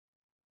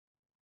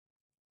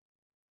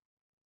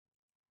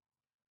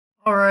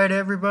All right,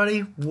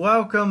 everybody,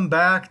 welcome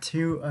back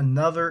to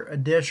another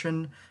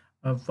edition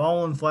of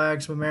Fallen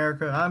Flags of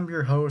America. I'm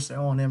your host,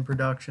 L&M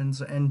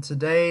Productions, and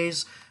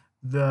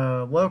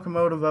the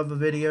locomotive of the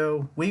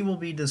video, we will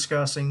be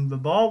discussing the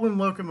Baldwin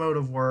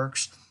Locomotive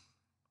Works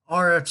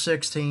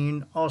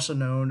RF-16, also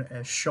known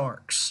as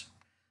Sharks.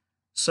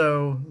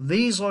 So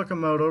these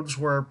locomotives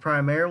were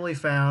primarily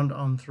found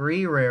on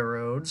three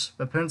railroads: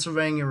 the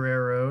Pennsylvania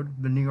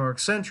Railroad, the New York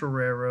Central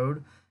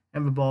Railroad,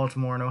 and the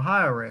Baltimore and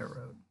Ohio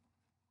Railroad.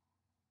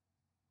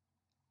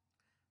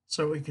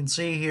 So we can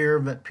see here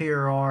that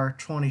PRR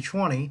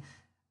 2020,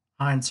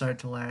 hindsight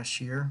to last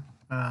year,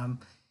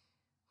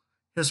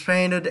 is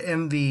painted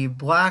in the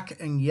black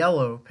and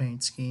yellow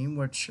paint scheme,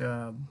 which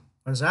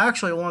was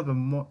actually one of the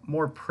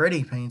more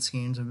pretty paint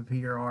schemes of the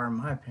PRR, in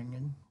my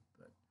opinion.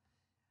 But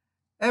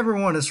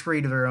everyone is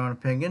free to their own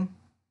opinion.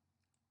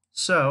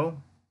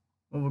 So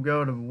we'll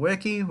go to the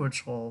wiki,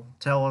 which will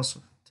tell us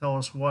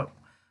what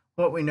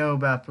we know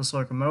about this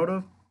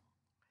locomotive.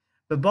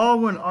 The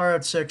Baldwin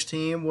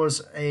RF-16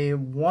 was a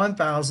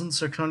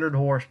 1,600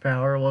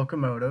 horsepower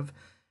locomotive,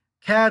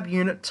 cab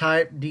unit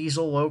type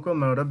diesel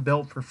locomotive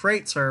built for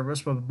freight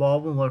service by the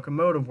Baldwin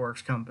Locomotive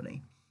Works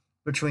Company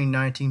between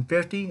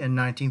 1950 and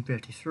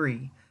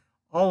 1953.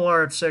 All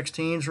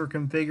RF-16s were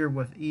configured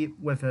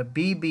with a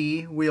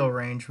BB wheel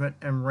arrangement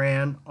and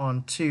ran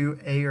on two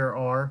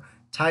AR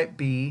Type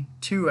B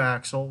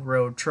 2-axle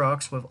road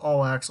trucks with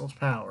all axles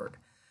powered.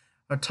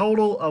 A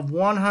total of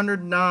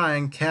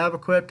 109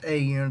 cab-equipped A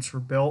units were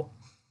built,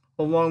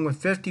 along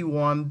with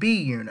 51 B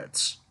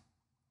units,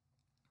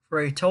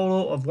 for a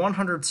total of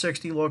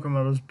 160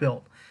 locomotives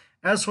built.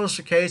 As was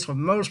the case with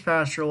most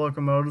passenger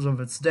locomotives of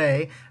its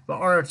day, the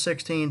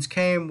RF-16s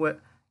came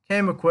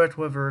equipped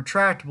with a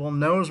retractable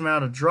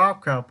nose-mounted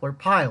drop coupler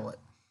pilot.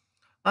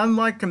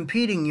 Unlike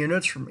competing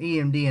units from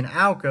EMD and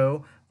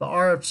ALCO, the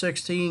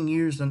RF-16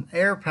 used an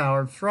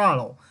air-powered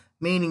throttle,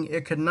 meaning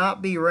it could not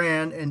be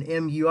ran in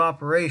MU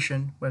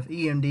operation with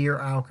EMD or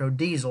ALCO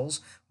diesels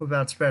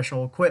without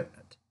special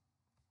equipment.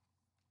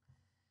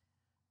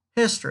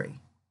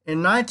 History.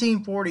 In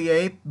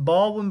 1948,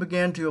 Baldwin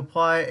began to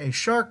apply a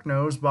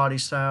Sharknose body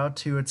style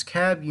to its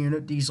cab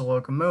unit diesel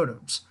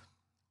locomotives.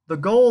 The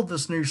goal of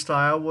this new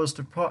style was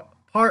to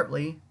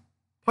partly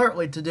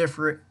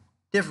to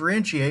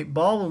differentiate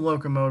Baldwin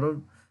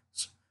locomotives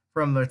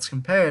from its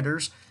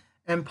competitors,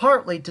 and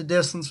partly to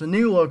distance the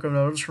new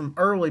locomotives from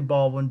early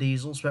Baldwin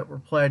diesels that were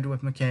plagued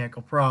with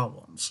mechanical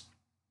problems.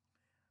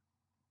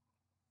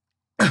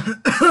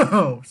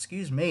 Oh,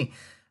 excuse me.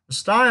 The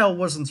style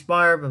was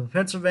inspired by the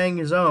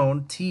Pennsylvania's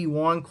own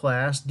T1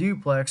 class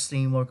duplex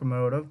steam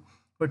locomotive,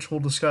 which we'll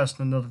discuss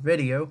in another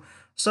video,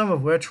 some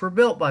of which were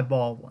built by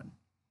Baldwin.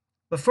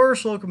 The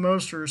first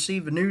locomotives to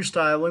receive the new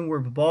styling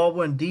were the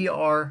Baldwin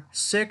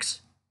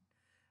DR6,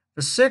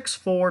 the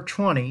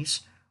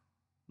 6420s,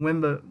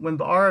 when the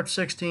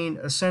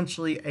RF-16,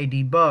 essentially a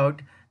debugged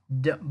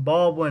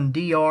Baldwin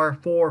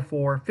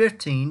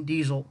DR4415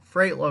 diesel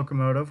freight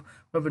locomotive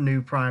with a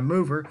new prime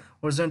mover,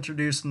 was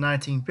introduced in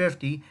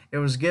 1950, it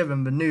was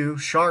given the new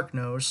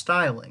Sharknose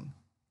styling.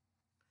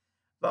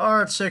 The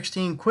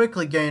RF-16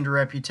 quickly gained a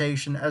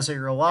reputation as a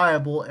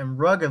reliable and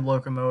rugged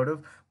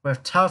locomotive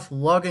with tough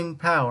lugging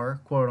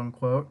power,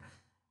 quote-unquote.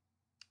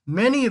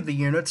 Many of the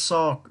units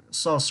saw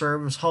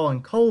service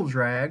hauling coal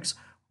drags,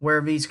 where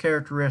these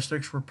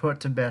characteristics were put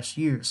to best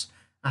use.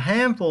 A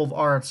handful of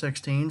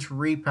RF-16s were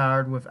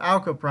repowered with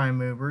ALCO prime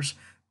movers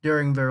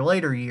during their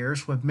later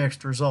years with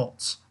mixed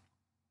results.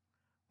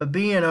 The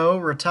B&O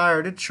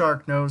retired its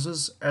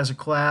Sharknoses as a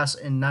class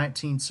in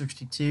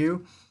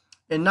 1962.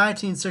 In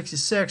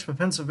 1966, the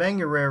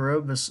Pennsylvania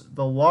Railroad,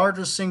 the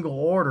largest single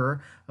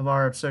order of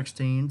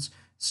RF-16s,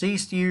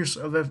 ceased use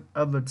of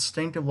the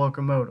distinctive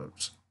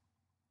locomotives.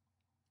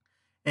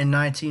 In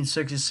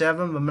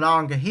 1967, the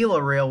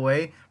Monongahela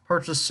Railway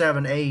purchased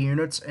 7 A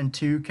units and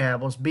 2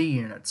 cabless B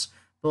units,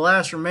 the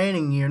last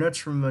remaining units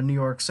from the New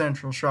York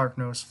Central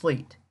Sharknose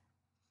fleet.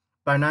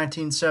 By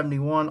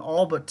 1971,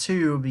 all but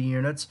 2 of the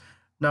units,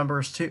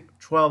 numbers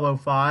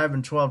 1205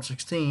 and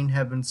 1216,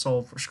 had been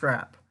sold for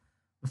scrap.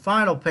 The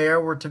final pair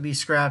were to be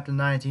scrapped in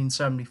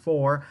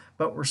 1974,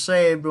 but were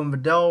saved when the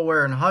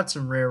Delaware and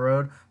Hudson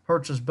Railroad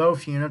purchased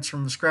both units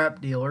from the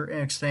scrap dealer in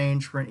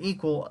exchange for an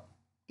equal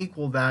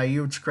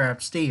value of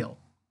scrap steel.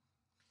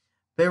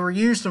 They were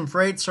used in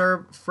freight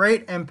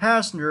and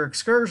passenger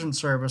excursion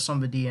service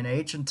on the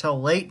D&H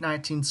until late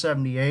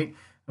 1978,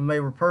 when they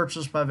were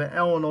purchased by the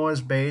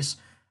Illinois-based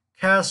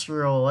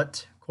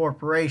Castriolet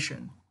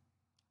Corporation.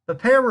 The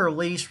pair were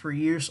leased for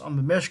use on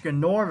the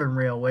Michigan Northern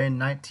Railway in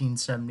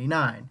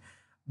 1979.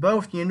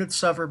 Both units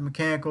suffered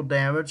mechanical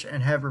damage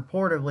and have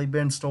reportedly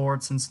been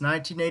stored since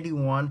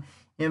 1981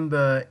 in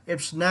the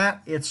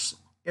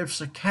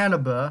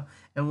Ipsichanaba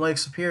and Lake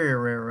Superior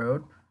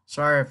Railroad.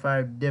 Sorry if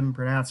I didn't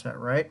pronounce that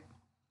right.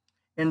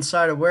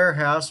 Inside a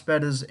warehouse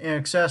that is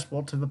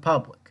inaccessible to the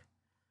public.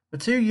 The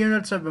 2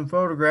 units have been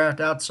photographed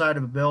outside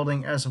of the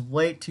building as of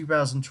late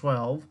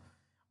 2012.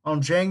 On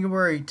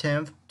January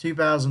 10th,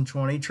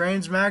 2020,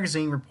 Trains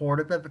Magazine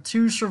reported that the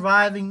 2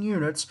 surviving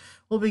units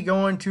will be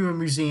going to a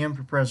museum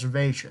for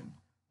preservation.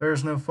 There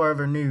is no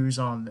further news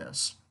on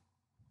this.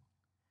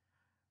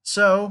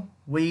 So,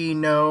 we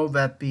know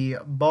that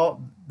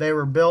they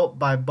were built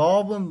by the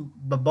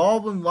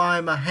Baldwin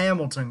Lima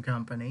Hamilton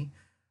Company,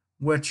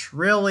 which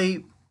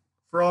really,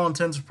 for all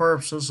intents and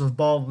purposes, is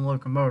Baldwin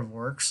Locomotive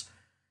Works.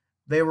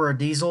 They were a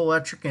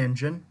diesel-electric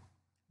engine.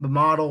 The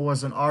model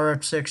was an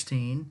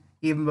RF-16,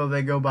 even though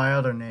they go by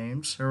other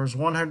names. There was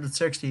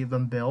 160 of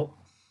them built.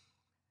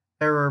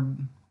 They were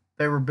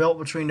built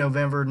between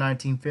November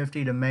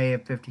 1950 to May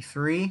of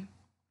 53.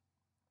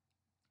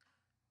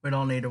 We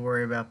don't need to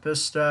worry about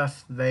this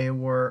stuff.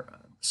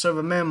 So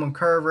the minimum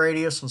curve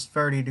radius was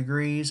 30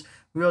 degrees,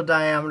 wheel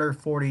diameter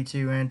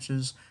 42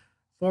 inches,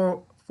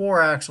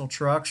 four axle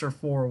trucks or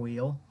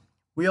four-wheel.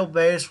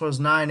 Wheelbase was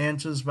 9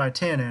 inches by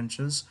 10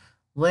 inches.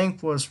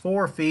 Length was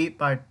 54 feet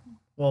by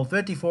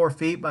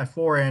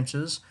 4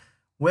 inches.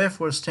 Width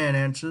was 10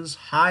 inches.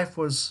 Height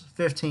was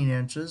 15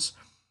 inches.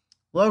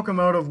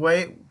 Locomotive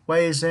weight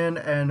weighs in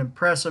an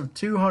impressive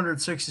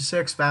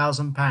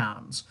 266,000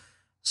 pounds.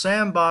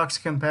 Sandbox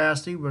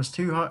capacity was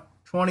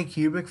 20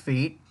 cubic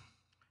feet.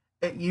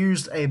 It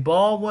used a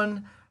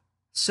Baldwin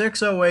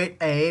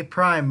 608A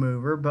prime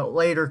mover, but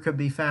later could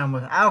be found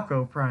with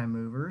Alco prime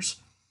movers.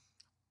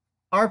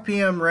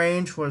 RPM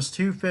range was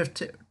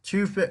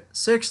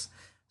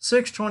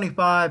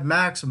 625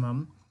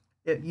 maximum.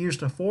 It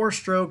used a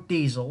 4-stroke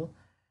diesel.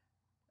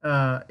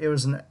 It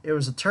was a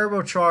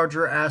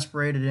turbocharger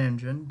aspirated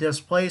engine.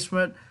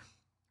 Displacement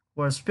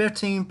was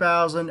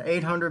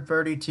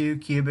 15,832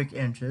 cubic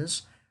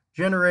inches.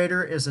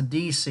 Generator is a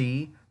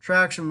DC.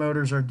 Traction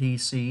motors are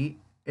DC.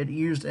 It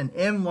used an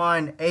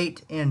inline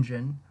 8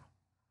 engine,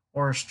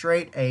 or a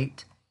straight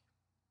 8.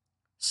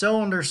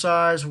 Cylinder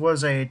size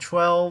was a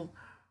 12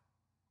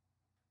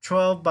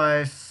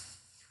 by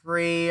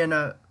 3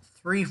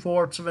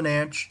 3/4 of an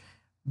inch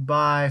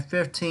by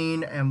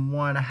 15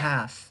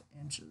 1/2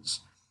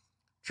 inches.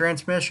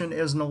 Transmission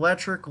is an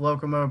electric.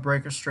 Locomotive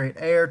brake is straight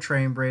air.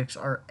 Train brakes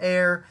are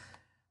air.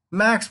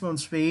 Maximum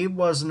speed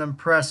was an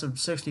impressive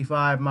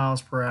 65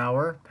 miles per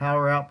hour.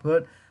 Power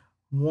output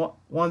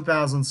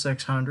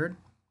 1,600.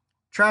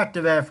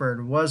 Tractive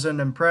effort was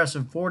an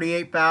impressive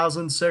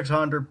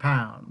 48,600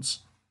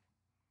 pounds.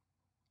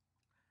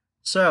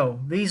 So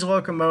these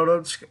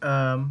locomotives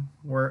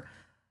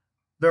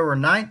there were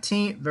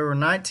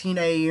 19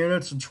 A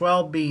units and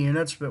 12 B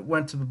units that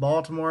went to the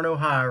Baltimore and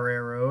Ohio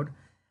Railroad.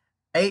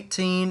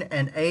 18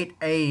 and 8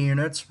 A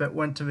units that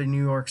went to the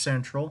New York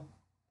Central.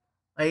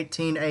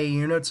 18 A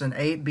units and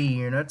 8 B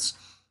units.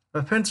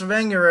 The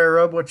Pennsylvania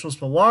Railroad, which was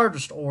the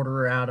largest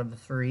order out of the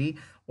 3,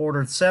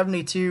 ordered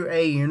 72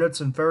 A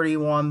units and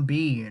 31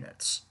 B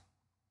units.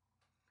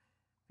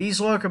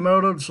 These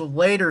locomotives would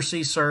later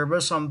see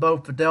service on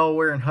both the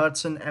Delaware and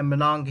Hudson and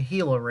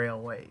Monongahela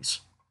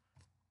railways.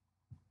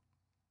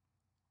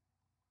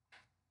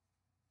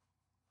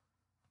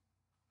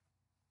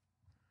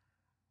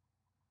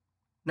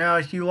 Now,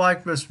 if you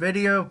like this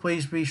video,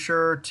 please be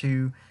sure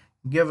to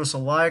give us a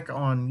like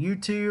on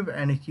YouTube,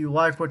 and if you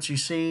like what you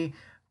see,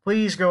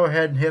 please go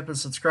ahead and hit the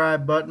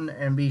subscribe button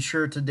and be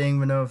sure to ding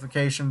the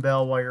notification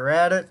bell while you're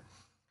at it,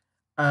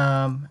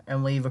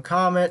 and leave a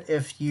comment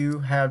if you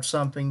have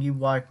something you'd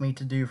like me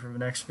to do for the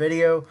next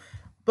video.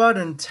 But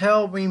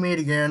until we meet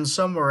again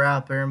somewhere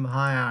out there in the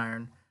high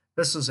iron,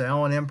 this is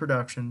L&M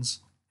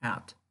Productions,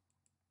 out.